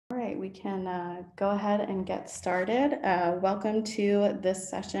right, we can go ahead and get started. Welcome to this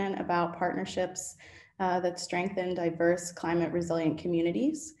session about partnerships that strengthen diverse climate resilient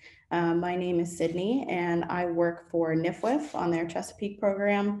communities. My name is Sydney and I work for NIFWIF on their Chesapeake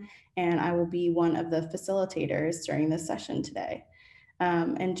program, and I will be one of the facilitators during this session today.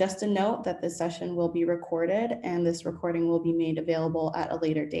 And just a note that this session will be recorded and this recording will be made available at a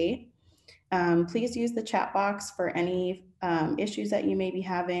later date. Please use the chat box for any issues that you may be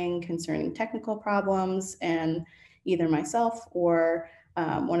having concerning technical problems, and either myself or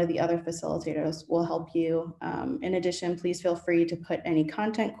one of the other facilitators will help you. In addition, please feel free to put any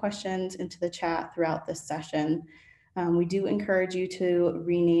content questions into the chat throughout this session. We do encourage you to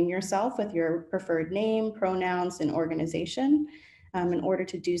rename yourself with your preferred name, pronouns, and organization. In order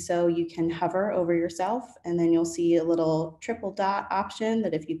to do so, you can hover over yourself and then you'll see a little triple dot option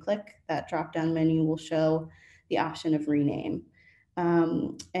that if you click, that drop-down menu will show the option of rename.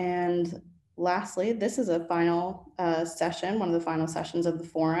 And lastly, this is a final session, one of the final sessions of the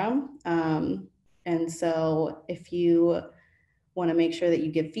forum. And so if you want to make sure that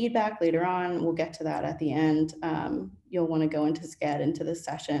you give feedback later on, we'll get to that at the end. You'll want to go into SCED into this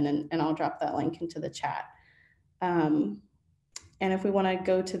session, and I'll drop that link into the chat. And if we want to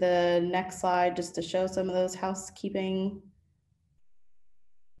go to the next slide, just to show some of those housekeeping.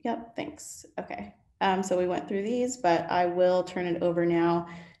 Yep, thanks. Okay, so we went through these, but I will turn it over now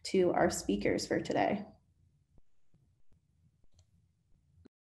to our speakers for today.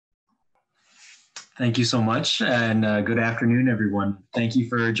 Thank you so much, and good afternoon, everyone. Thank you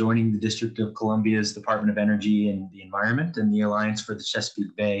for joining the District of Columbia's Department of Energy and the Environment and the Alliance for the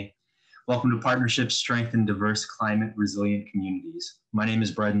Chesapeake Bay. Welcome to Partnerships Strengthen Diverse Climate Resilient Communities. My name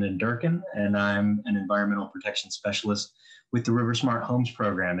is Brendan Durkin, and I'm an Environmental Protection Specialist with the RiverSmart Homes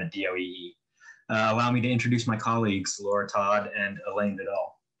program at DOEE. Allow me to introduce my colleagues, Laura Todd and Elaine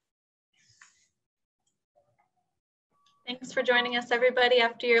Vidal. Thanks for joining us, everybody,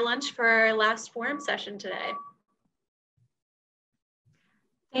 after your lunch for our last forum session today.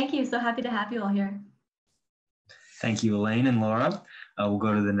 Thank you. So happy to have you all here. Thank you, Elaine and Laura. We'll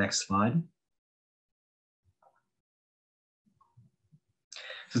go to the next slide.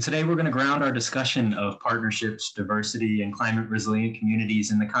 So today we're going to ground our discussion of partnerships, diversity, and climate resilient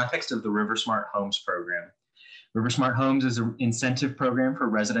communities in the context of the RiverSmart Homes program. RiverSmart Homes is an incentive program for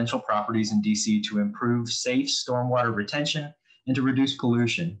residential properties in DC to improve safe stormwater retention and to reduce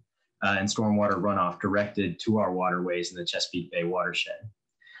pollution and stormwater runoff directed to our waterways in the Chesapeake Bay watershed.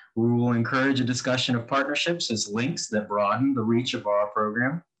 We will encourage a discussion of partnerships as links that broaden the reach of our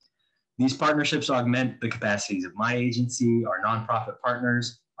program. These partnerships augment the capacities of my agency, our nonprofit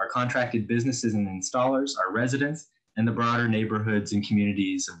partners, our contracted businesses and installers, our residents, and the broader neighborhoods and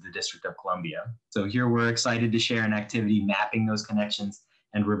communities of the District of Columbia. So here we're excited to share an activity mapping those connections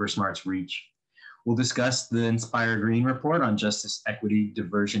and RiverSmart's reach. We'll discuss the Inspire Green report on justice, equity,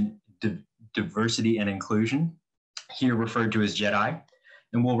 diversity, and inclusion, here referred to as JEDI.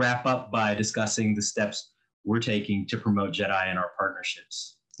 And we'll wrap up by discussing the steps we're taking to promote JEDI in our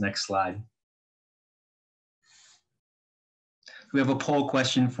partnerships. Next slide. We have a poll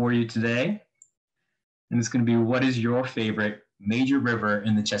question for you today. And it's going to be, what is your favorite major river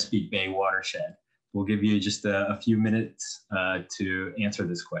in the Chesapeake Bay watershed? We'll give you just a few minutes to answer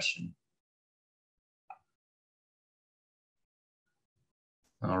this question.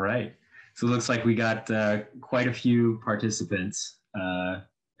 All right. So it looks like we got quite a few participants.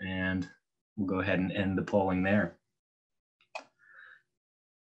 And we'll go ahead and end the polling there.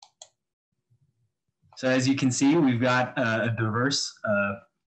 So as you can see, we've got a diverse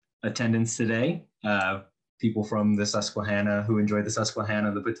attendance today. People from the Susquehanna who enjoy the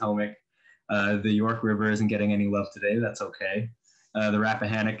Susquehanna, the Potomac. The York River isn't getting any love today. That's okay. The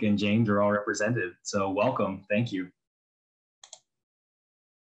Rappahannock and James are all represented. So welcome. Thank you.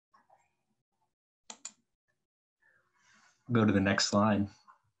 Go to the next slide.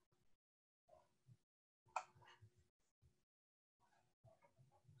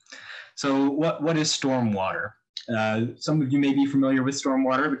 So what is stormwater? Some of you may be familiar with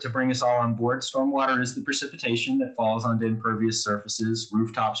stormwater, but to bring us all on board, stormwater is the precipitation that falls onto impervious surfaces,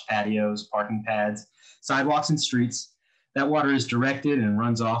 rooftops, patios, parking pads, sidewalks, and streets. That water is directed and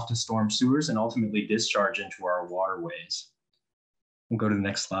runs off to storm sewers and ultimately discharge into our waterways. We'll go to the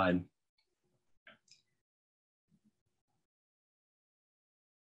next slide.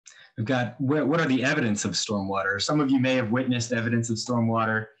 We've got, what are the evidence of stormwater? Some of you may have witnessed evidence of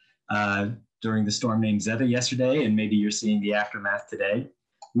stormwater during the storm named Zeta yesterday, and maybe you're seeing the aftermath today.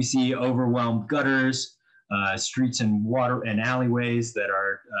 We see overwhelmed gutters, streets and water and alleyways that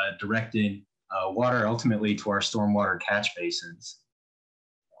are directing water ultimately to our stormwater catch basins.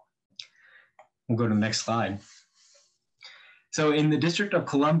 We'll go to the next slide. So in the District of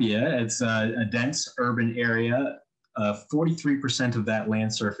Columbia, it's a dense urban area. 43% of that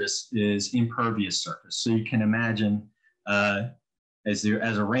land surface is impervious surface. So you can imagine as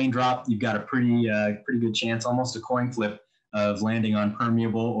a raindrop, you've got a pretty good chance, almost a coin flip, of landing on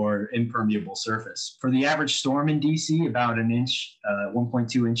permeable or impermeable surface. For the average storm in DC, about an inch,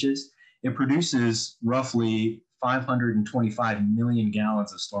 1.2 inches, it produces roughly 525 million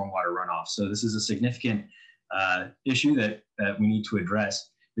gallons of stormwater runoff. So this is a significant issue that we need to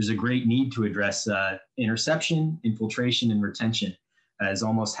address. There's a great need to address interception, infiltration, and retention, as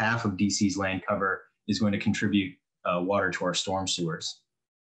almost half of DC's land cover is going to contribute water to our storm sewers.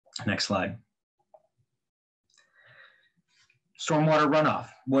 Next slide. Stormwater runoff,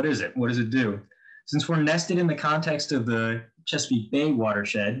 what is it? What does it do? Since we're nested in the context of the Chesapeake Bay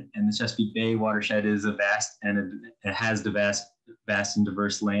watershed, and the Chesapeake Bay watershed is a vast and it has the vast and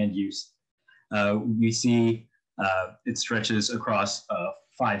diverse land use, we see it stretches across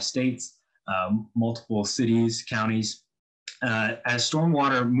 5 states, multiple cities, counties. As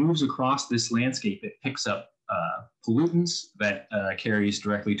stormwater moves across this landscape, it picks up pollutants that carries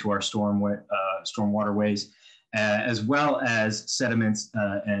directly to our storm waterways, as well as sediments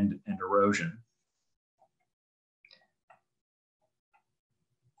and erosion.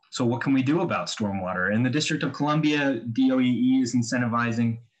 So what can we do about stormwater? In the District of Columbia, DOEE is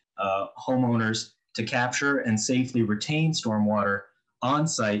incentivizing homeowners to capture and safely retain stormwater on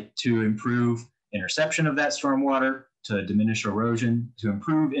site to improve interception of that stormwater, to diminish erosion, to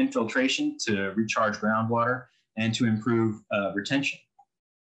improve infiltration, to recharge groundwater, and to improve retention.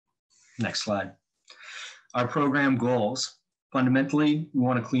 Next slide. Our program goals. Fundamentally, we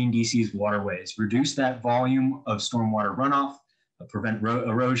want to clean DC's waterways, reduce that volume of stormwater runoff, prevent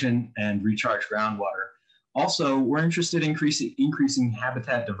erosion, and recharge groundwater. Also, we're interested in increasing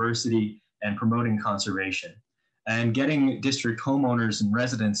habitat diversity and promoting conservation, and getting district homeowners and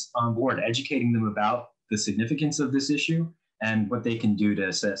residents on board, educating them about the significance of this issue and what they can do to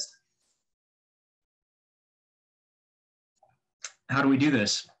assist. How do we do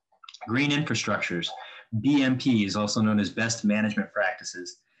this? Green infrastructures. BMPs, also known as best management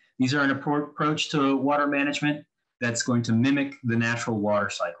practices. These are an approach to water management that's going to mimic the natural water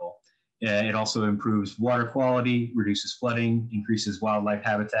cycle. It also improves water quality, reduces flooding, increases wildlife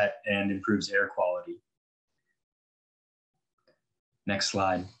habitat, and improves air quality. Next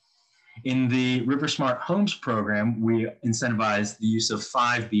slide. In the RiverSmart Homes program, we incentivize the use of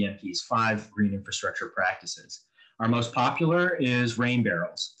 5 BMPs, 5 green infrastructure practices. Our most popular is rain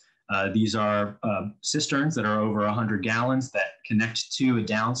barrels. These are cisterns that are over 100 gallons that connect to a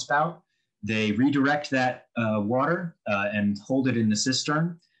downspout. They redirect that water and hold it in the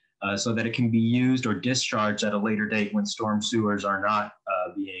cistern so that it can be used or discharged at a later date when storm sewers are not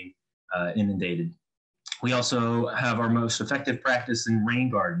being inundated. We also have our most effective practice in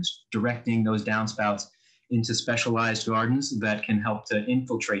rain gardens, directing those downspouts into specialized gardens that can help to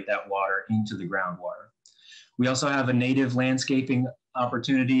infiltrate that water into the groundwater. We also have a native landscaping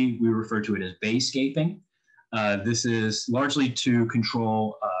opportunity. We refer to it as bayscaping. This is largely to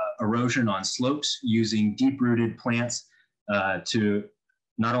control erosion on slopes using deep-rooted plants to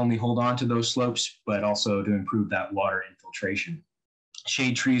not only hold on to those slopes, but also to improve that water infiltration.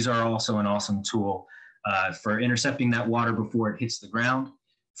 Shade trees are also an awesome tool for intercepting that water before it hits the ground,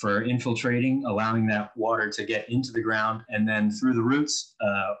 for infiltrating, allowing that water to get into the ground, and then through the roots,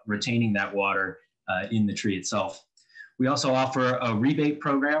 retaining that water in the tree itself. We also offer a rebate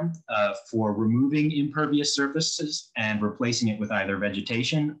program for removing impervious surfaces and replacing it with either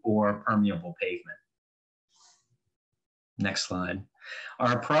vegetation or permeable pavement. Next slide.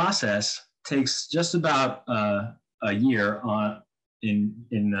 Our process takes just about a year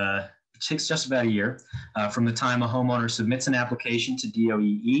takes just about a year from the time a homeowner submits an application to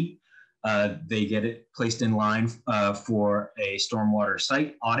DOEE. They get it placed in line for a stormwater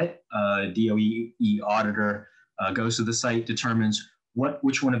site audit. DOEE auditor goes to the site, determines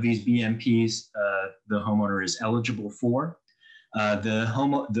which one of these BMPs the homeowner is eligible for.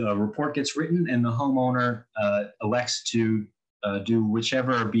 The report gets written and the homeowner elects to do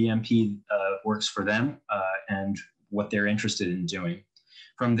whichever BMP works for them and what they're interested in doing.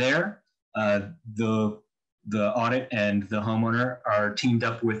 From there, the audit and the homeowner are teamed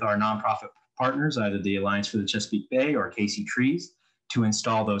up with our nonprofit partners, either the Alliance for the Chesapeake Bay or Casey Trees, to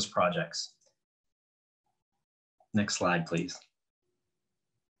install those projects. Next slide, please.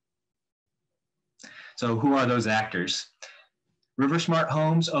 So who are those actors? RiverSmart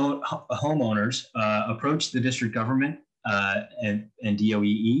Homes homeowners approach the district government and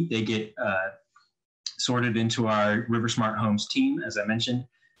DOEE. They get sorted into our RiverSmart Homes team, as I mentioned.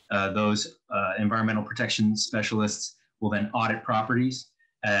 Those environmental protection specialists will then audit properties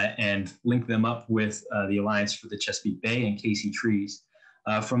and link them up with the Alliance for the Chesapeake Bay and Casey Trees.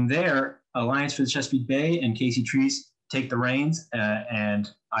 From there, Alliance for the Chesapeake Bay and Casey Trees take the reins and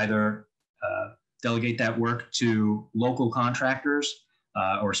either delegate that work to local contractors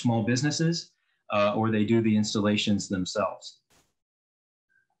or small businesses, or they do the installations themselves.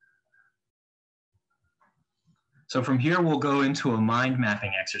 So from here, we'll go into a mind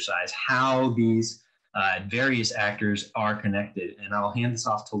mapping exercise, how these various actors are connected, and I'll hand this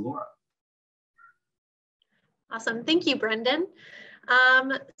off to Laura. Awesome, thank you, Brendan.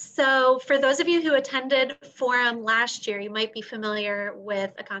 So for those of you who attended Forum last year, you might be familiar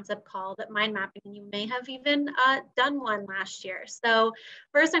with a concept called mind mapping, and you may have even done one last year. So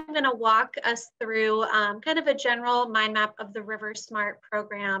first, I'm going to walk us through kind of a general mind map of the RiverSmart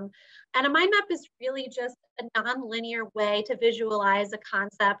program. And a mind map is really just a non-linear way to visualize a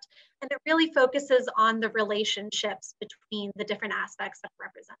concept, and it really focuses on the relationships between the different aspects that are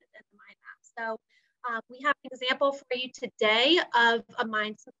represented in the mind map. So we have an example for you today of a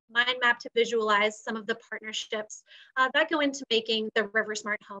mind map to visualize some of the partnerships that go into making the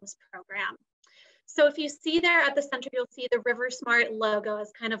RiverSmart Homes program. So if you see there at the center, you'll see the RiverSmart logo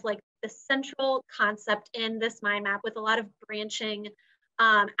as kind of like the central concept in this mind map, with a lot of branching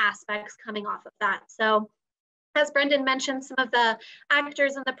aspects coming off of that. So as Brendan mentioned, some of the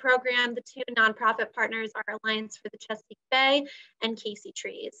actors in the program, the two nonprofit partners are Alliance for the Chesapeake Bay and Casey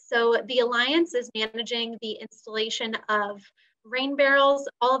Trees. So the Alliance is managing the installation of rain barrels,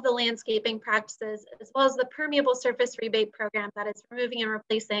 all of the landscaping practices, as well as the permeable surface rebate program that is removing and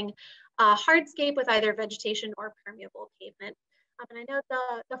replacing hardscape with either vegetation or permeable pavement. And I know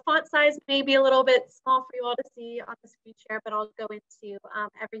the font size may be a little bit small for you all to see on the screen share, but I'll go into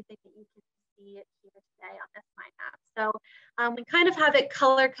everything that you can see here today on this mind map. So we kind of have it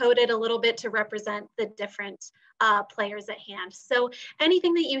color coded a little bit to represent the different players at hand. So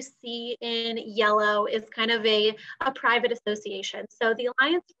anything that you see in yellow is kind of a private association. So the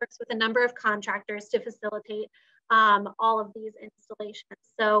Alliance works with a number of contractors to facilitate all of these installations.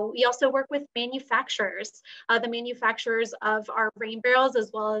 So we also work with manufacturers, the manufacturers of our rain barrels,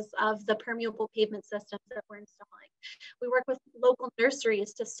 as well as of the permeable pavement systems that we're installing. We work with local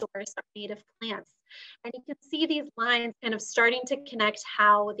nurseries to source our native plants. And you can see these lines kind of starting to connect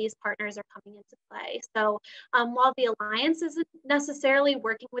how these partners are coming into play. So while the Alliance isn't necessarily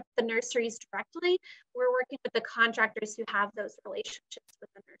working with the nurseries directly, we're working with the contractors who have those relationships with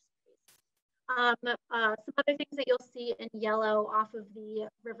the nurseries. Some other things that you'll see in yellow off of the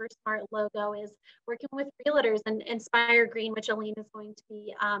RiverSmart logo is working with realtors and Inspire Green, which Aline is going to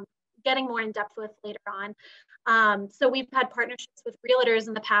be getting more in depth with later on. So we've had partnerships with realtors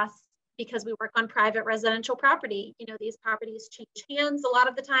in the past because we work on private residential property. You know, these properties change hands a lot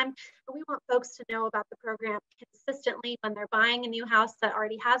of the time, and we want folks to know about the program consistently when they're buying a new house that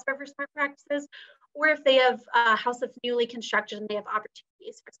already has RiverSmart practices, or if they have a house that's newly constructed and they have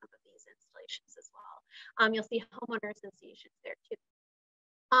opportunities for some of these installations as well. You'll see homeowner associations there too.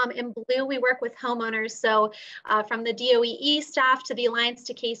 In blue, we work with homeowners. So from the DOEE staff to the Alliance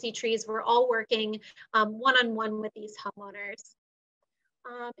to Casey Trees, we're all working one-on-one with these homeowners.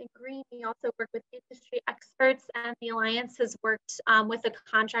 In green, we also work with industry experts, and the Alliance has worked with a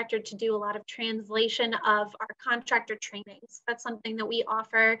contractor to do a lot of translation of our contractor trainings. That's something that we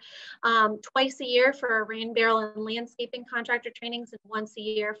offer twice a year for our rain barrel and landscaping contractor trainings, and once a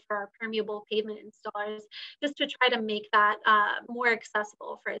year for our permeable pavement installers, just to try to make that more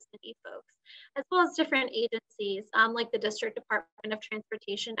accessible for as many folks, as well as different agencies like the District Department of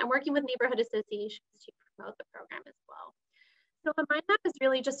Transportation, and working with neighborhood associations to promote the program as well. So the mind map is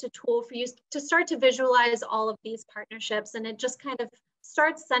really just a tool for you to start to visualize all of these partnerships, and it just kind of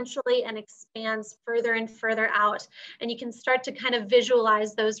starts centrally and expands further and further out, and you can start to kind of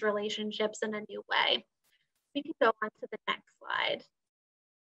visualize those relationships in a new way. We can go on to the next slide.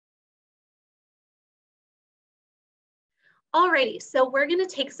 Alrighty, so we're going to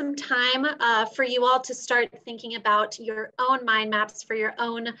take some time for you all to start thinking about your own mind maps for your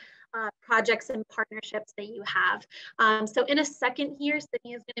own projects and partnerships that you have. So in a second here,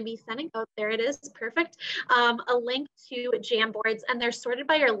 Sydney is going to be sending, oh, there it is, perfect, a link to Jamboards, and they're sorted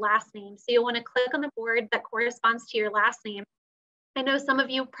by your last name. So you'll want to click on the board that corresponds to your last name. I know some of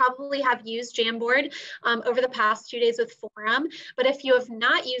you probably have used Jamboard over the past 2 days with Forum, but if you have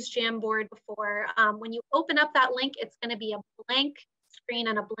not used Jamboard before, when you open up that link, it's going to be a blank screen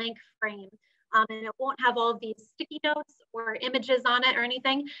and a blank frame. and it won't have all of these sticky notes or images on it or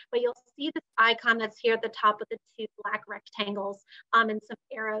anything, but you'll see this icon that's here at the top with the 2 black rectangles and some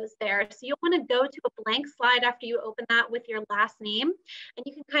arrows there. So you'll want to go to a blank slide after you open that with your last name, and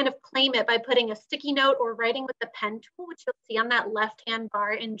you can kind of claim it by putting a sticky note or writing with the pen tool, which you'll see on that left-hand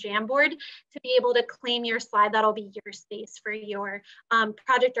bar in Jamboard, to be able to claim your slide. That'll be your space for your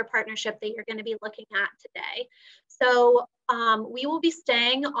project or partnership that you're going to be looking at today. So we will be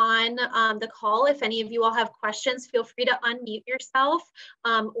staying on the call. If any of you all have questions, feel free to unmute yourself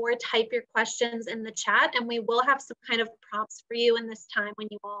or type your questions in the chat, and we will have some kind of prompts for you in this time when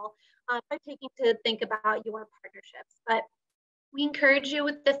you all are taking to think about your partnerships. But we encourage you,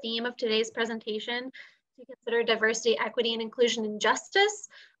 with the theme of today's presentation, to consider diversity, equity, and inclusion and justice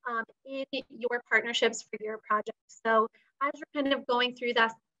in your partnerships for your projects. So as you're kind of going through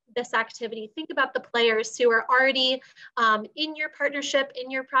this activity, think about the players who are already in your partnership, in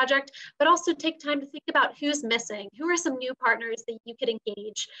your project, but also take time to think about who's missing. Who are some new partners that you could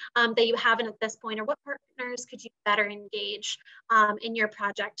engage that you haven't at this point, or what partners could you better engage in your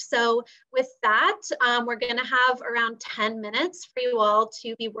project? So with that, we're going to have around 10 minutes for you all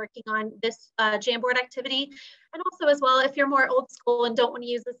to be working on this Jamboard activity. And also as well, if you're more old school and don't want to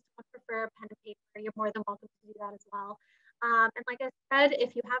use this, prefer pen and paper, you're more than welcome to do that as well. And like I said,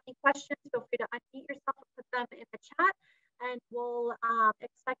 if you have any questions, feel free to unmute yourself and put them in the chat, and we'll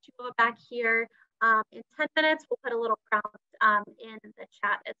expect you back here in 10 minutes. We'll put a little prompt in the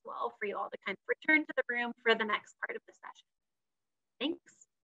chat as well for you all to kind of return to the room for the next part of the session. Thanks.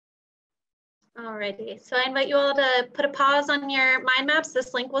 Alrighty, so I invite you all to put a pause on your mind maps.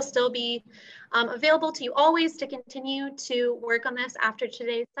 This link will still be available to you always to continue to work on this after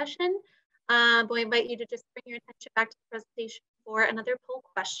today's session. But we invite you to just bring your attention back to the presentation for another poll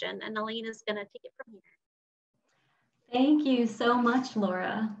question, and Elaine is going to take it from here. Thank you so much,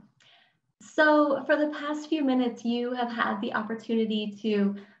 Laura. So for the past few minutes, you have had the opportunity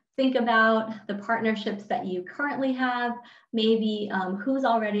to think about the partnerships that you currently have, maybe who's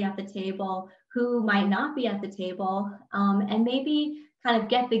already at the table, who might not be at the table, and maybe kind of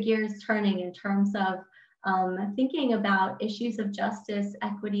get the gears turning in terms of thinking about issues of justice,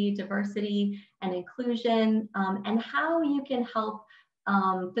 equity, diversity, and inclusion, and how you can help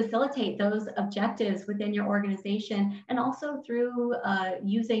facilitate those objectives within your organization, and also through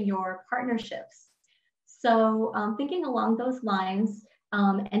using your partnerships. So thinking along those lines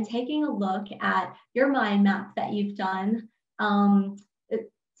and taking a look at your mind map that you've done,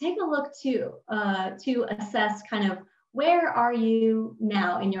 take a look to assess kind of where are you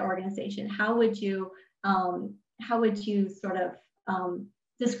now in your organization? How would you sort of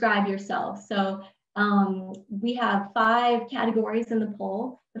describe yourself? So we have 5 categories in the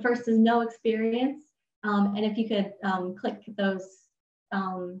poll. The first is no experience. And if you could click those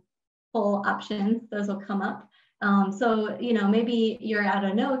poll options, those will come up. So, you know, maybe you're at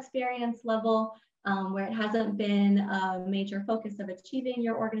a no experience level where it hasn't been a major focus of achieving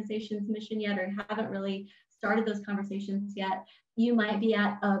your organization's mission yet, or haven't really started those conversations yet. You might be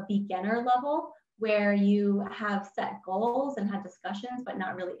at a beginner level where you have set goals and had discussions, but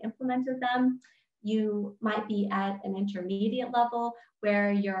not really implemented them. You might be at an intermediate level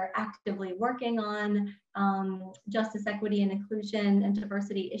where you're actively working on justice, equity, and inclusion and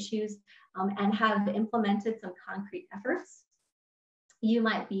diversity issues and have implemented some concrete efforts. You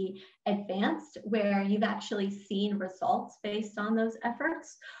might be advanced where you've actually seen results based on those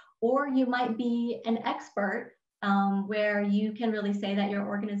efforts, or you might be an expert where you can really say that your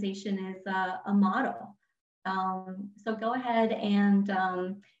organization is a model. So go ahead and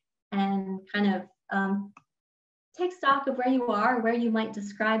kind of take stock of where you are, where you might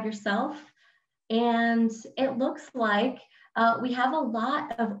describe yourself. And it looks like we have a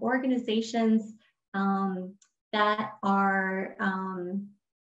lot of organizations that are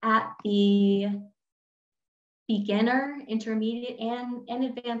at the beginner, intermediate, and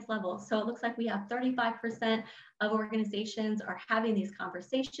advanced levels. So it looks like we have 35% of organizations are having these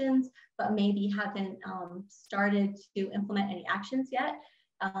conversations, but maybe haven't started to implement any actions yet.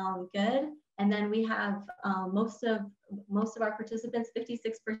 Good. And then we have most of our participants,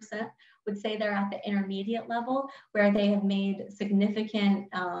 56%, would say they're at the intermediate level, where they have made significant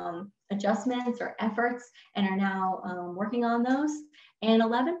adjustments or efforts and are now working on those. And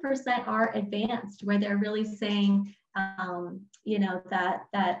 11% are advanced, where they're really saying, you know, that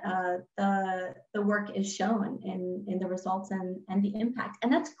the work is shown in the results and the impact.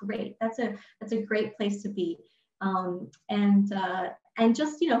 And that's great. That's a great place to be. And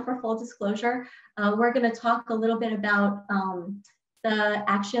just, you know, for full disclosure, we're going to talk a little bit about the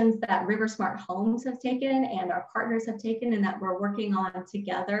actions that RiverSmart Homes have taken and our partners have taken and that we're working on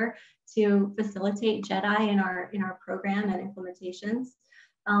together to facilitate JEDI in our program and implementations.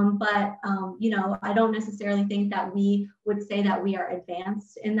 You know, I don't necessarily think that we would say that we are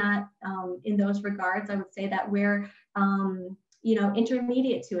advanced in that, in those regards. I would say that we're, you know,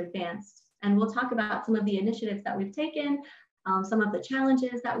 intermediate to advanced. And we'll talk about some of the initiatives that we've taken, some of the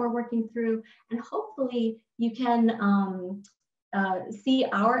challenges that we're working through, and hopefully you can see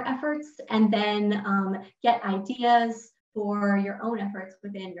our efforts and then get ideas for your own efforts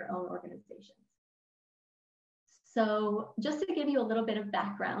within your own organization. So just to give you a little bit of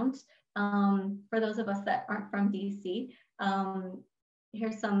background, for those of us that aren't from DC,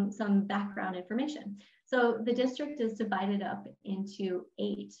 here's some background information. So the district is divided up into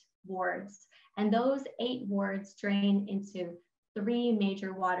 8 wards, and those 8 wards drain into 3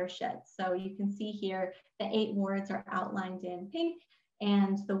 major watersheds. So you can see here, the 8 wards are outlined in pink,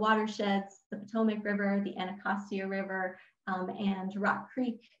 and the watersheds, the Potomac River, the Anacostia River, and Rock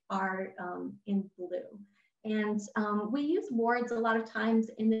Creek are in blue. And we use wards a lot of times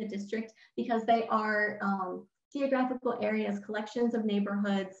in the district because they are geographical areas, collections of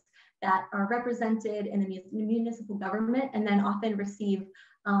neighborhoods that are represented in the municipal government and then often receive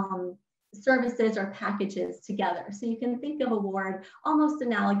services or packages together. So you can think of a ward almost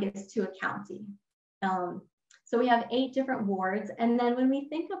analogous to a county. So we have 8 different wards. And then when we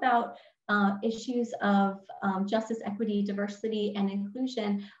think about issues of justice, equity, diversity, and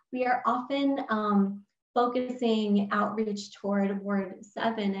inclusion, we are often focusing outreach toward Ward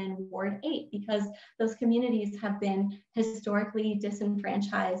 7 and Ward 8 because those communities have been historically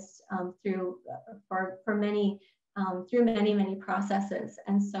disenfranchised through many processes.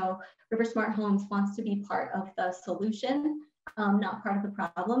 And so RiverSmart Homes wants to be part of the solution, not part of the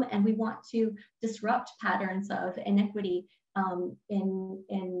problem. And we want to disrupt patterns of inequity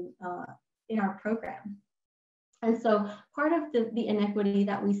in our program. And so part of the inequity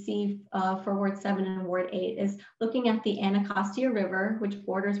that we see for Ward 7 and Ward 8 is looking at the Anacostia River, which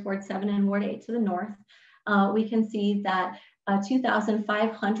borders Ward 7 and Ward 8 to the north. We can see that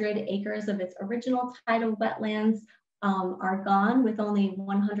 2,500 acres of its original tidal wetlands are gone, with only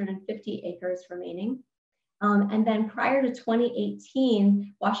 150 acres remaining. And then prior to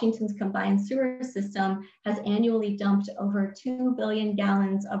 2018, Washington's combined sewer system has annually dumped over 2 billion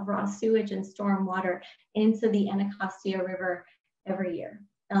gallons of raw sewage and stormwater into the Anacostia River every year.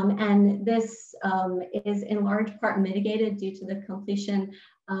 And this is in large part mitigated due to the completion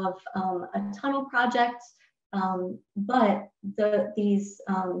of a tunnel project. But these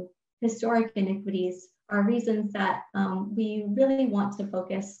historic iniquities are reasons that we really want to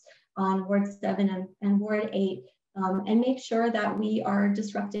focus on Ward 7 and Ward 8 and make sure that we are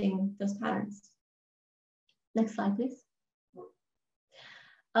disrupting those patterns. Next slide, please.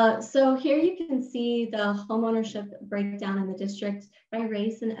 So here you can see the homeownership breakdown in the district by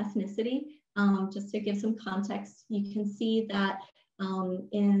race and ethnicity. Just to give some context, you can see that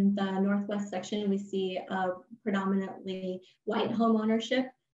in the northwest section, we see predominantly white homeownership.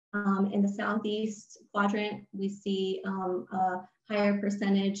 In the southeast quadrant, we see a higher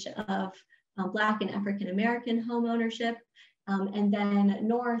percentage of Black and African American homeownership. And then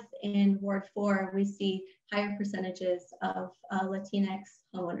north in Ward 4, we see higher percentages of Latinx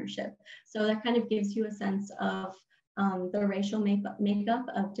homeownership. So that kind of gives you a sense of the racial makeup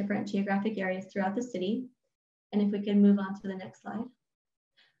of different geographic areas throughout the city. And if we can move on to the next slide.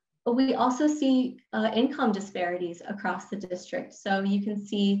 But we also see income disparities across the district. So you can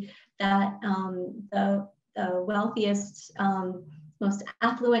see that the wealthiest, most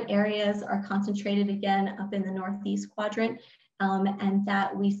affluent areas are concentrated again up in the northeast quadrant, and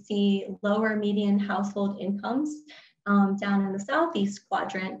that we see lower median household incomes down in the southeast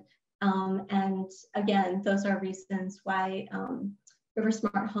quadrant. And again, those are reasons why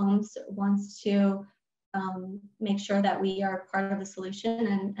RiverSmart Homes wants to make sure that we are part of the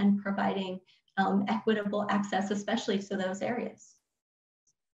solution and providing equitable access, especially to those areas.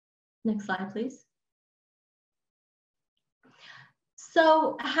 Next slide, please.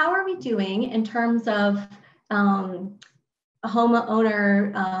 So how are we doing in terms of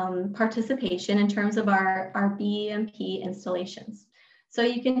homeowner participation in terms of our BMP installations? So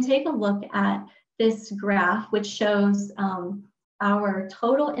you can take a look at this graph, which shows our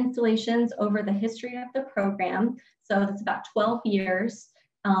total installations over the history of the program. So that's about 12 years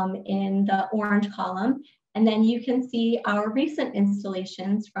in the orange column. And then you can see our recent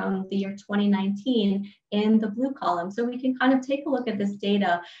installations from the year 2019 in the blue column. So we can kind of take a look at this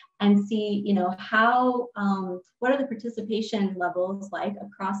data and see, you know, how, what are the participation levels like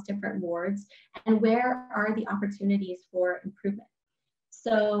across different wards and where are the opportunities for improvement.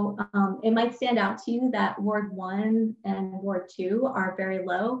 So it might stand out to you that Ward 1 and Ward 2 are very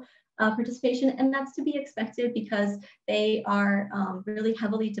low participation, and that's to be expected because they are really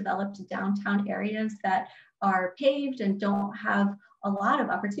heavily developed downtown areas that are paved and don't have a lot of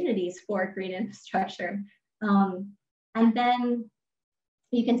opportunities for green infrastructure. And then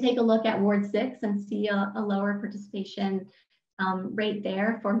you can take a look at Ward 6 and see a lower participation rate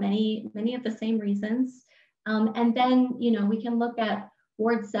there for many of the same reasons. And then, we can look at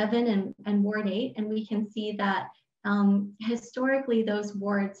Ward 7 and Ward 8, and we can see that historically those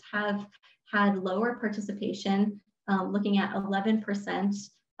wards have had lower participation, looking at 11%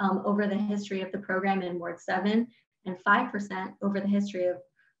 over the history of the program in Ward 7 and 5% over the history of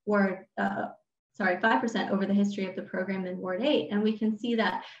 5% over the history of the program in Ward 8. And we can see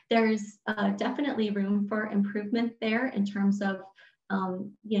that there's definitely room for improvement there in terms of,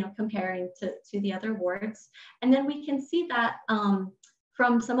 comparing to the other wards. And then we can see that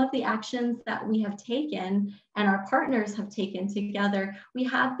from some of the actions that we have taken and our partners have taken together, we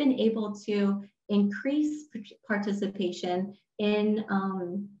have been able to increase participation in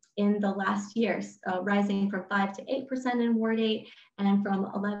the last years, rising from 5 to 8% in Ward 8 and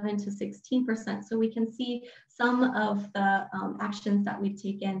from 11 to 16%. So we can see some of the actions that we've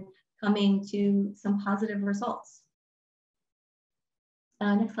taken coming to some positive results.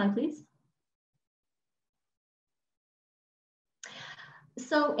 Next slide, please.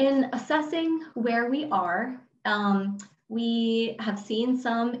 So in assessing where we are, we have seen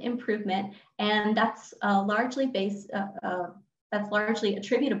some improvement, and that's largely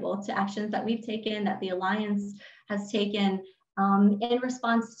attributable to actions that we've taken, that the Alliance has taken in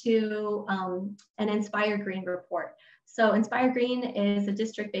response to an Inspire Green report. So Inspire Green is a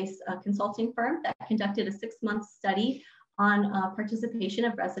district-based consulting firm that conducted a 6-month study on participation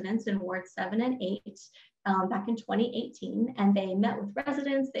of residents in Ward 7 and 8 back in 2018. And they met with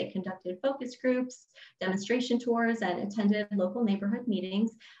residents, they conducted focus groups, demonstration tours, and attended local neighborhood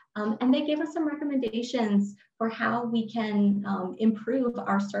meetings. And they gave us some recommendations for how we can improve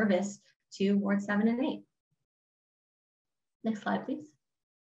our service to Ward 7 and 8. Next slide, please.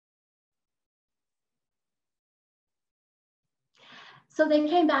 So they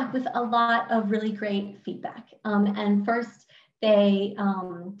came back with a lot of really great feedback. And first, they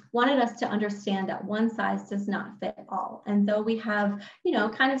wanted us to understand that one size does not fit all. And though we have,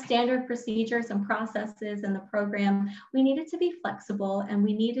 kind of standard procedures and processes in the program, we needed to be flexible and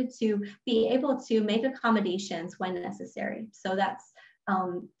we needed to be able to make accommodations when necessary. So that's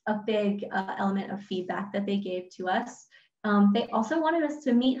a big element of feedback that they gave to us. They also wanted us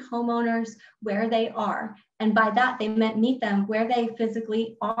to meet homeowners where they are. And by that, they meant meet them where they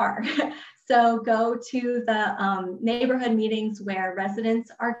physically are. So go to the neighborhood meetings where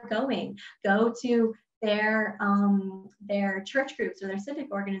residents are going, go to their church groups or their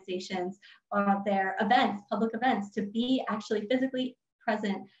civic organizations or their events, public events, to be actually physically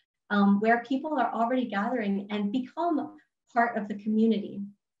present where people are already gathering and become part of the community.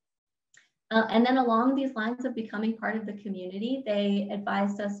 And then along these lines of becoming part of the community, they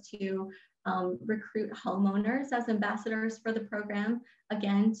advised us to recruit homeowners as ambassadors for the program,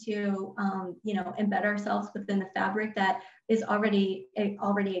 again, to embed ourselves within the fabric that is already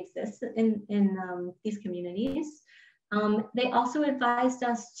exists in these communities. They also advised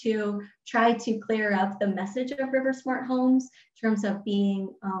us to try to clear up the message of RiverSmart Homes in terms of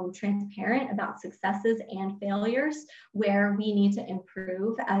being transparent about successes and failures, where we need to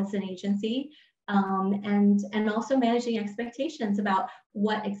improve as an agency, and also managing expectations about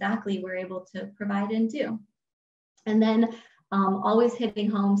what exactly we're able to provide and do. And then always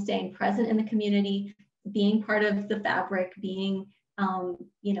hitting home, staying present in the community, being part of the fabric, being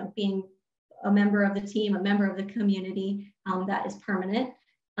being a member of the team, a member of the community that is permanent.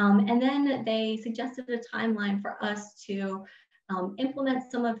 And then they suggested a timeline for us to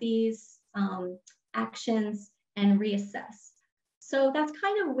implement some of these actions and reassess. So that's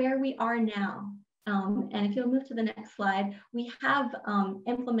kind of where we are now. And if you'll move to the next slide, we have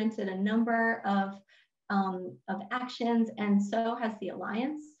implemented a number of actions, and so has the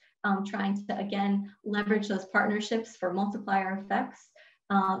Alliance, trying to, again, leverage those partnerships for multiplier effects.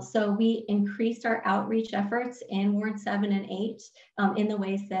 So we increased our outreach efforts in Ward 7 and 8 in the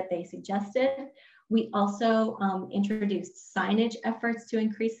ways that they suggested. We also introduced signage efforts to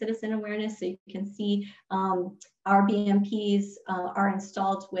increase citizen awareness. So you can see our BMPs are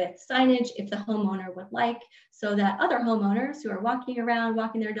installed with signage if the homeowner would like, so that other homeowners who are walking around,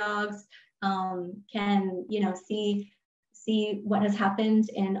 walking their dogs, can see what has happened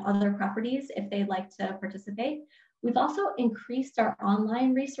in other properties if they'd like to participate. We've also increased our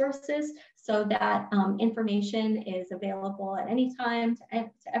online resources so that information is available at any time to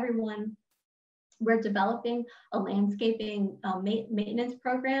everyone. We're developing a landscaping maintenance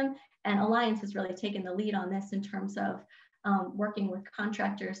program, and Alliance has really taken the lead on this in terms of working with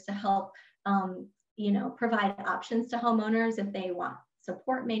contractors to help provide options to homeowners if they want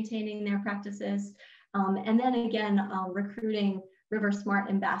support maintaining their practices. And then again, recruiting RiverSmart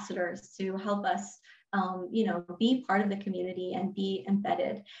ambassadors to help us be part of the community and be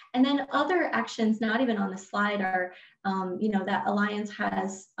embedded. And then other actions not even on the slide are, that Alliance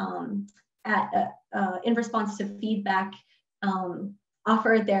has in response to feedback,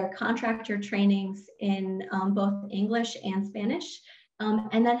 offered their contractor trainings in both English and Spanish,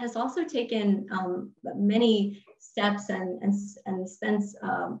 and then has also taken many steps and spends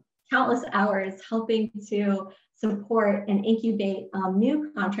countless hours helping to support and incubate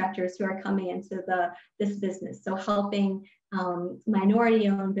new contractors who are coming into this business. So helping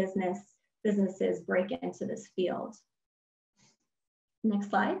minority-owned businesses break into this field. Next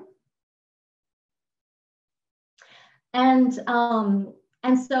slide. And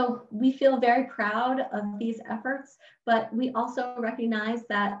so we feel very proud of these efforts, but we also recognize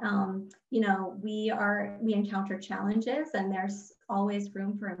that we encounter challenges and there's always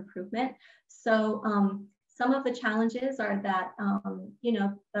room for improvement. So some of the challenges are that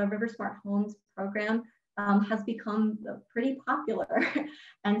the RiverSmart Homes program has become pretty popular,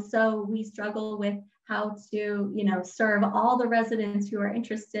 and so we struggle with how to serve all the residents who are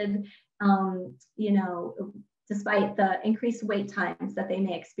interested, despite the increased wait times that they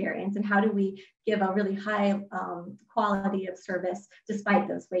may experience, and how do we give a really high quality of service despite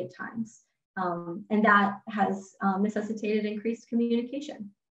those wait times. And that has necessitated increased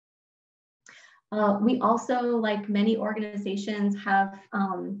communication. We also, like many organizations, have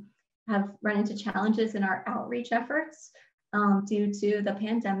run into challenges in our outreach efforts due to the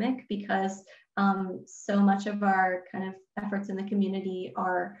pandemic, because so much of our kind of efforts in the community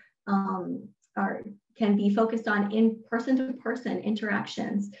can be focused on person-to-person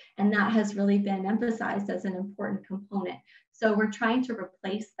interactions, and that has really been emphasized as an important component. So we're trying to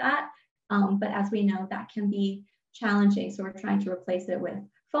replace that, but as we know, that can be challenging. So we're trying to replace it with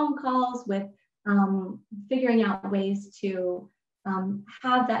phone calls, with figuring out ways to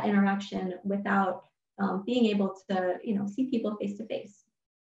have that interaction without being able to see people face to face.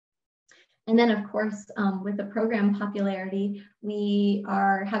 And then, of course, with the program popularity, we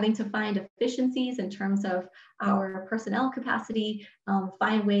are having to find efficiencies in terms of our personnel capacity,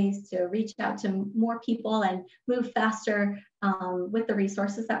 find ways to reach out to more people and move faster with the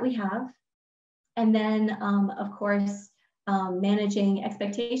resources that we have. And then, of course, managing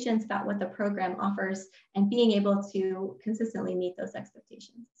expectations about what the program offers and being able to consistently meet those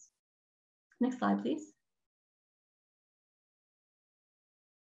expectations. Next slide, please.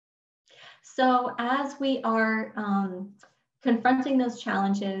 So as we are confronting those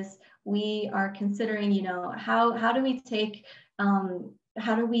challenges, we are considering, how do we take,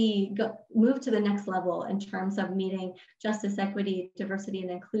 how do we move to the next level in terms of meeting justice, equity, diversity,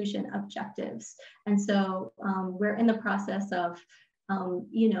 and inclusion objectives. And so we're in the process of,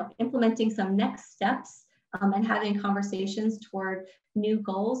 implementing some next steps and having conversations toward new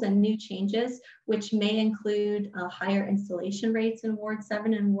goals and new changes, which may include higher installation rates in Ward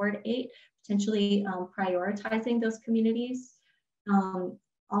 7 and Ward 8, potentially prioritizing those communities.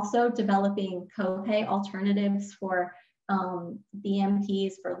 Also developing co-pay alternatives for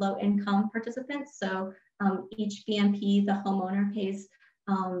BMPs for low-income participants. So each BMP, the homeowner pays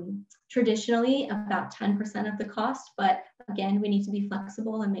traditionally about 10% of the cost, but again, we need to be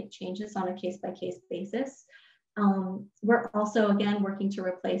flexible and make changes on a case-by-case basis. We're also, again, working to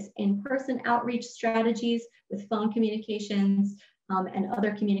replace in-person outreach strategies with phone communications and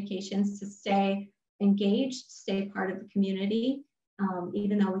other communications to stay engaged, stay part of the community,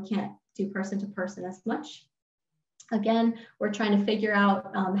 even though we can't do person-to-person as much. Again, we're trying to figure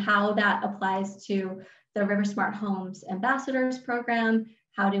out how that applies to the RiverSmart Homes Ambassadors program.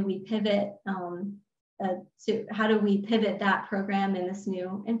 How do we pivot that program in this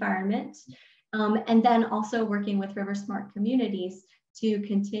new environment? And then also working with RiverSmart communities to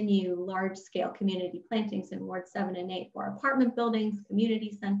continue large-scale community plantings in Ward 7 and 8 for apartment buildings,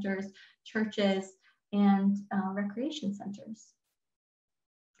 community centers, churches, and recreation centers.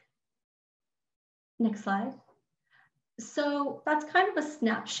 Next slide. So that's kind of a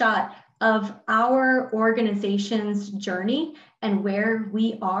snapshot of our organization's journey and where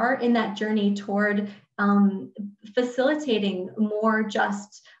we are in that journey toward facilitating more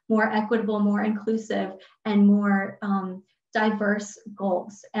just, more equitable, more inclusive, and more diverse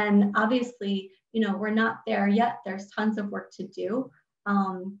goals. And obviously, we're not there yet. There's tons of work to do.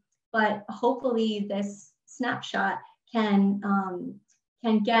 But hopefully this snapshot can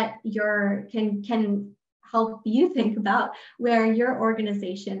help you think about where your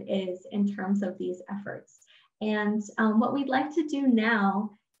organization is in terms of these efforts. And what we'd like to do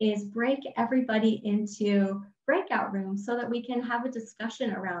now is break everybody into breakout rooms so that we can have a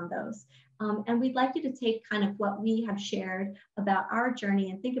discussion around those. And we'd like you to take kind of what we have shared about our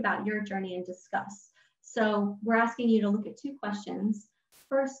journey and think about your journey and discuss. So we're asking you to look at 2 questions.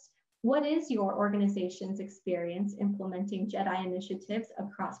 First, what is your organization's experience implementing JEDI initiatives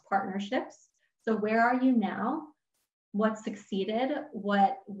across partnerships? So where are you now? What succeeded?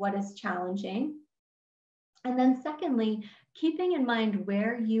 What is challenging? And then secondly, keeping in mind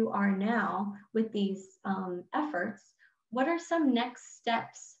where you are now with these efforts, what are some next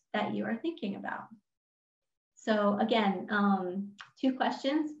steps that you are thinking about? So again, 2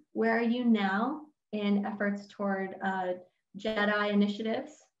 questions. Where are you now in efforts toward JEDI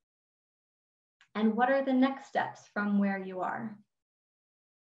initiatives? And what are the next steps from where you are?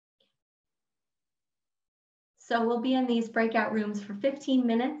 So we'll be in these breakout rooms for 15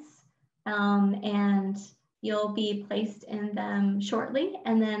 minutes and you'll be placed in them shortly.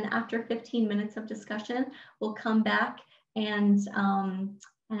 And then after 15 minutes of discussion, we'll come back and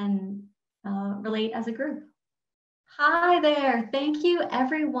relate as a group. Hi there, thank you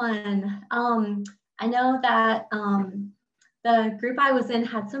everyone. I know that the group I was in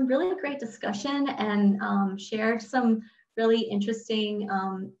had some really great discussion and shared some really interesting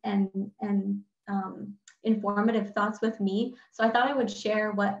and informative thoughts with me. So I thought I would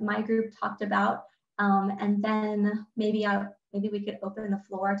share what my group talked about, and then maybe we could open the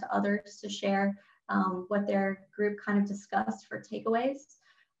floor to others to share what their group kind of discussed for takeaways.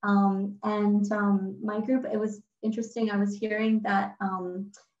 My group, it was interesting. I was hearing that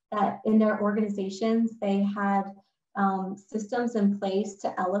that in their organizations they had systems in place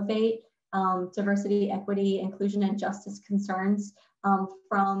to elevate diversity, equity, inclusion, and justice concerns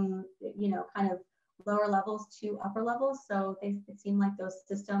from kind of lower levels to upper levels. So it seemed like those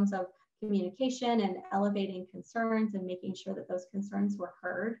systems of communication and elevating concerns and making sure that those concerns were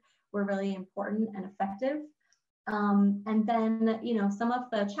heard were really important and effective. And then, some of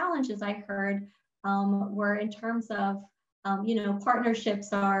the challenges I heard were in terms of,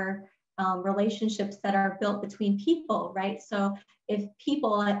 partnerships are relationships that are built between people, right? So if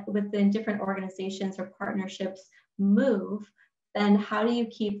people within different organizations or partnerships move, then how do you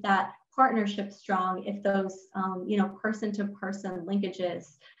keep that partnership strong if those, person-to-person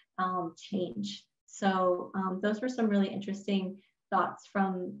linkages change? So those were some really interesting thoughts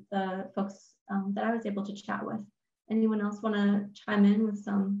from the folks that I was able to chat with. Anyone else want to chime in with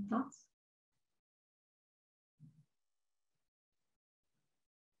some thoughts?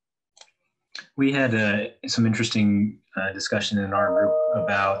 We had some interesting discussion in our group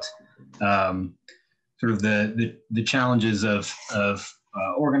about sort of the challenges of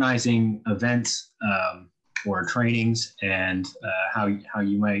organizing events or trainings, and how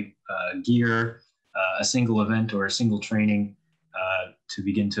you might gear a single event or a single training to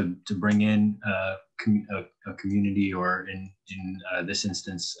begin to bring in a community, or in this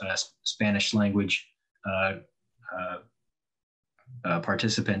instance, Spanish language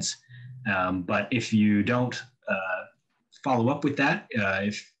participants. But if you don't follow up with that,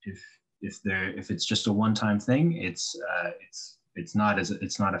 if it's just a one-time thing, it's not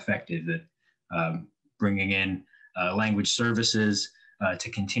effective. That bringing in language services to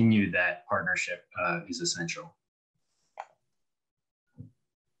continue that partnership is essential.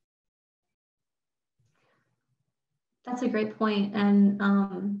 That's a great point. And,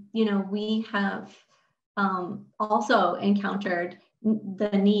 we have also encountered the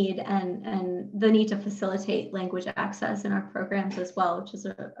need and the need to facilitate language access in our programs as well, which is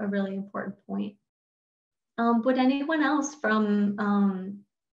a really important point. Would anyone else from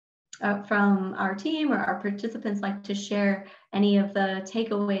our team or our participants like to share any of the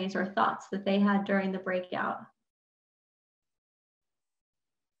takeaways or thoughts that they had during the breakout?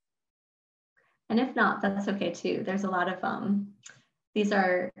 And if not, that's okay too. There's a lot of, these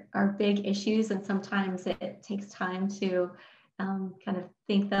are big issues, and sometimes it takes time to kind of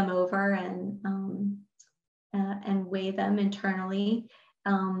think them over and weigh them internally.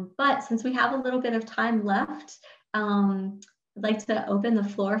 But since we have a little bit of time left, I'd like to open the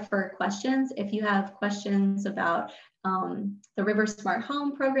floor for questions. If you have questions about the RiverSmart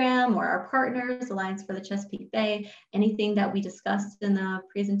Home program or our partners, Alliance for the Chesapeake Bay, anything that we discussed in the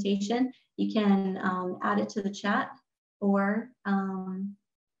presentation, you can add it to the chat, or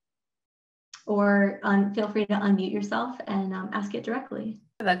or feel free to unmute yourself and ask it directly.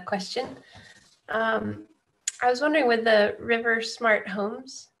 I have a question. I was wondering, with the RiverSmart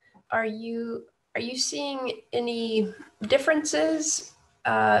Homes, are you seeing any differences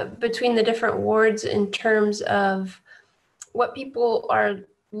between the different wards in terms of what people are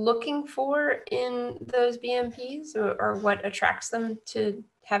looking for in those BMPs, or what attracts them to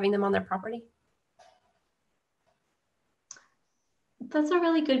having them on their property? That's a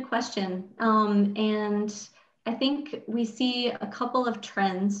really good question. And I think we see a couple of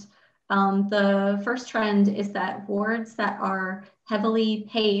trends. The first trend is that wards that are heavily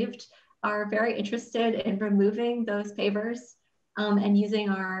paved are very interested in removing those pavers and using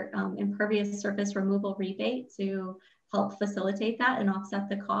our impervious surface removal rebate to help facilitate that and offset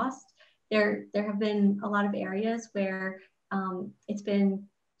the cost. There have been a lot of areas where it's been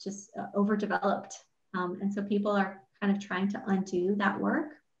just overdeveloped. And so people are kind of trying to undo that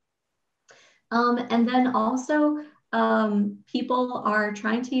work. And then also people are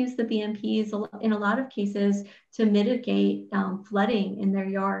trying to use the BMPs in a lot of cases to mitigate flooding in their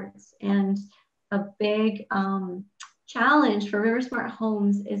yards. And a big challenge for RiverSmart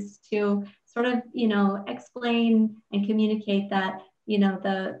Homes is to sort of, explain and communicate that,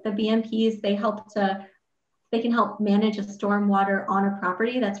 the BMPs, they can help manage a stormwater on a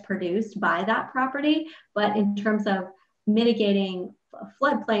property that's produced by that property. But in terms of mitigating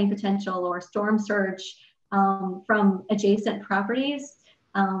floodplain potential or storm surge from adjacent properties,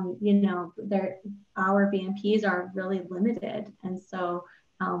 our BMPs are really limited. And so,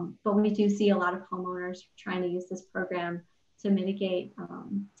 but we do see a lot of homeowners trying to use this program to mitigate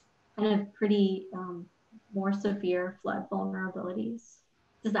kind of pretty more severe flood vulnerabilities.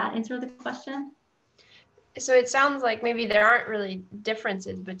 Does that answer the question? So it sounds like maybe there aren't really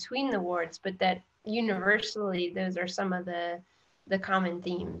differences between the wards, but that universally those are some of the common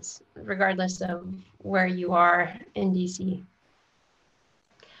themes, regardless of where you are in DC.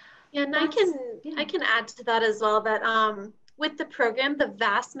 Yeah, and I can add to that as well, that with the program, the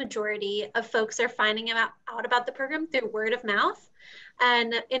vast majority of folks are finding out about the program through word of mouth.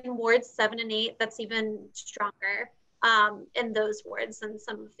 And in wards 7 and 8, that's even stronger in those wards than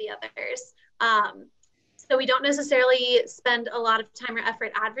some of the others. So we don't necessarily spend a lot of time or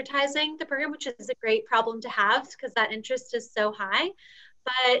effort advertising the program, which is a great problem to have because that interest is so high.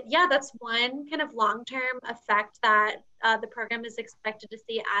 But yeah, that's one kind of long-term effect that the program is expected to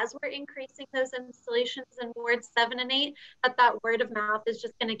see as we're increasing those installations in wards 7 and 8, that word of mouth is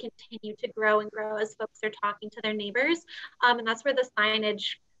just going to continue to grow and grow as folks are talking to their neighbors. And that's where the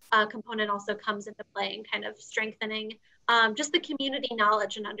signage component also comes into play and kind of strengthening just the community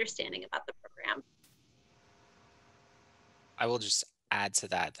knowledge and understanding about the program. I will just add to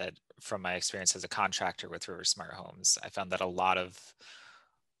that from my experience as a contractor with RiverSmart Homes, I found that a lot of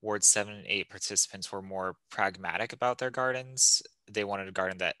Ward 7 and 8 participants were more pragmatic about their gardens. They wanted a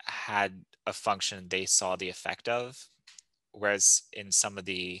garden that had a function they saw the effect of, whereas in some of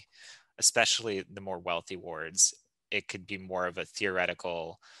the, especially the more wealthy wards, it could be more of a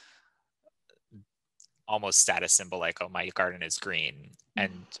theoretical, almost status symbol, like, oh, my garden is green.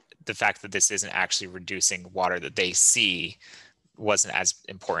 And the fact that this isn't actually reducing water that they see wasn't as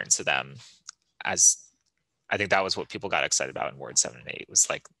important to them as I think that was what people got excited about in Ward 7 and 8. Was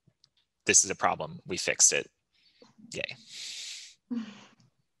like, this is a problem, we fixed it, yay.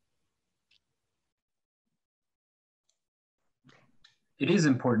 It is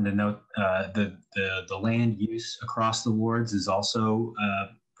important to note the land use across the wards is also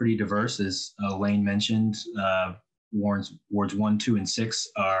pretty diverse, as Wayne mentioned. Wards 1, 2, and 6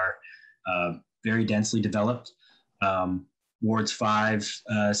 are very densely developed. Wards 5,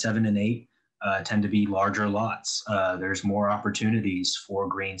 7, and 8 tend to be larger lots. There's more opportunities for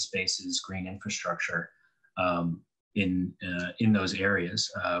green spaces, green infrastructure in those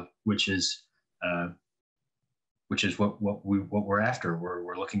areas, which is what we're after.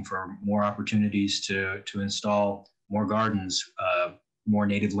 We're looking for more opportunities to install more gardens, more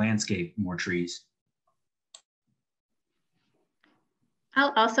native landscape, more trees.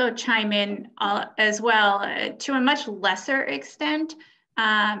 I'll also chime in as well. To a much lesser extent,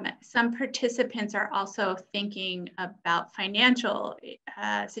 some participants are also thinking about financial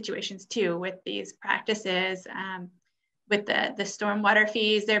situations too with these practices, with the stormwater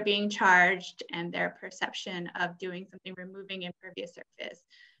fees they're being charged and their perception of doing something, removing impervious surface,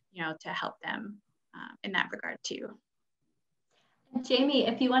 to help them in that regard too. Jamie,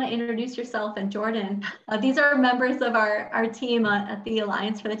 if you want to introduce yourself, and Jordan, these are members of our team at the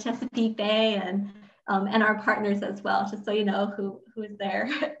Alliance for the Chesapeake Bay and our partners as well, just so you know who is there.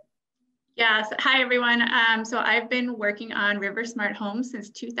 Yes. Hi, everyone. So I've been working on RiverSmart Homes since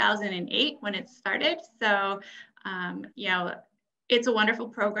 2008 when it started. So, you know, it's a wonderful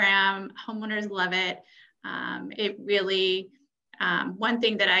program. Homeowners love it. It really, one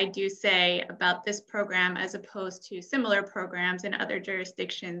thing that I do say about this program as opposed to similar programs in other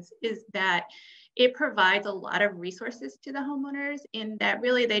jurisdictions is that it provides a lot of resources to the homeowners in that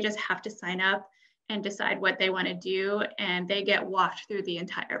really they just have to sign up and decide what they want to do, and they get walked through the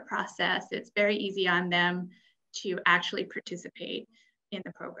entire process. It's very easy on them to actually participate in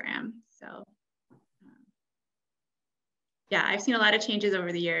the program. So yeah, I've seen a lot of changes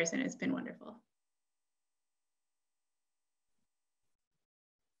over the years and it's been wonderful.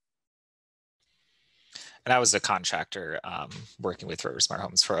 And I was a contractor working with RiverSmart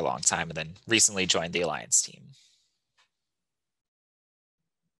Homes for a long time, and then recently joined the Alliance team.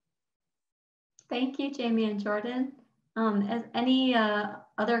 Thank you, Jamie and Jordan. Any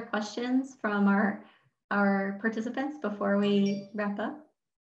other questions from our participants before we wrap up?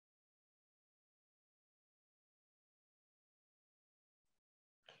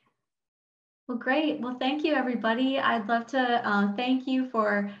 Well, great. Well, thank you, everybody. I'd love to thank you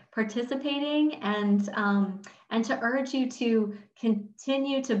for participating and to urge you to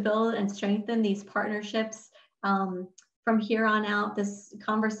continue to build and strengthen these partnerships from here on out. This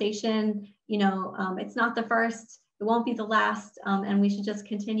conversation, you know, it's not the first, it won't be the last, and we should just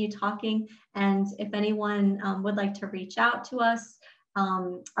continue talking. And if anyone would like to reach out to us,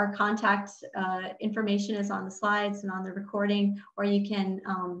 our contact information is on the slides and on the recording, or you can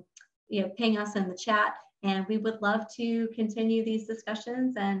ping us in the chat, and we would love to continue these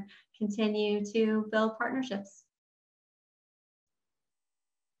discussions and continue to build partnerships.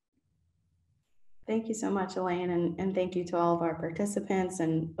 Thank you so much, Elaine, and thank you to all of our participants,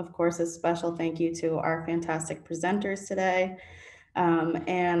 and of course, a special thank you to our fantastic presenters today.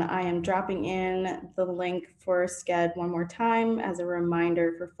 And I am dropping in the link for SCED one more time as a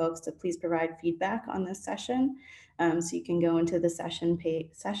reminder for folks to please provide feedback on this session. So you can go into the session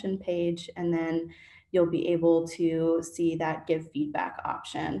page, and then you'll be able to see that give feedback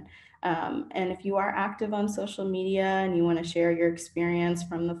option. And if you are active on social media and you want to share your experience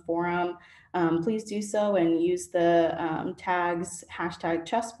from the forum, please do so and use the tags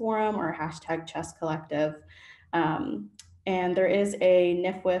 #ChessForum or #ChessCollective. And there is a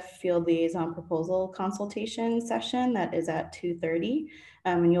NIFWIF field liaison proposal consultation session that is at 2:30.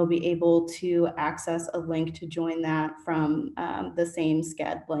 And you'll be able to access a link to join that from the same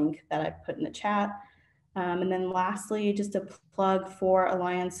SCED link that I put in the chat. And then lastly, just a plug for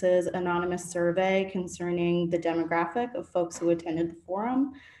Alliance's anonymous survey concerning the demographic of folks who attended the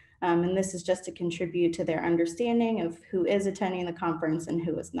forum. And this is just to contribute to their understanding of who is attending the conference and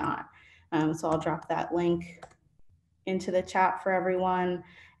who is not. So I'll drop that link into the chat for everyone,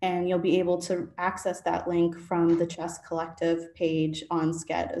 and you'll be able to access that link from the Chess Collective page on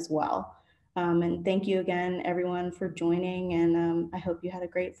SCED as well. And thank you again, everyone, for joining, and I hope you had a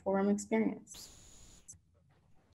great forum experience.